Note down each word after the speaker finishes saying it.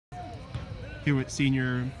here with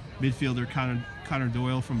senior midfielder Connor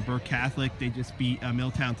Doyle from Burke Catholic. They just beat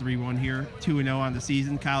Middletown 3-1 here, 2-0 on the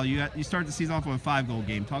season. Kyle, you start the season off with a 5-goal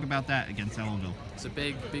game. Talk about that against Ellenville. It's a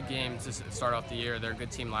big game to start off the year. They're a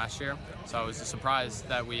good team last year, so I was surprised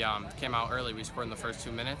that we came out early. We scored in the first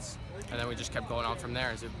 2 minutes, and then we just kept going on from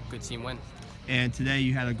there. It's a good team win. And today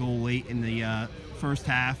you had a goal late in the first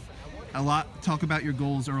half. Talk about your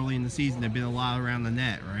goals early in the season. There've been a lot around the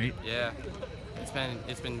net, right? Yeah,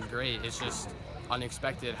 it's been great. It's just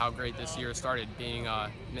unexpected how great this year started. Being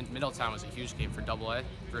Middletown was a huge game for AA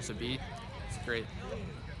versus a B. It's great.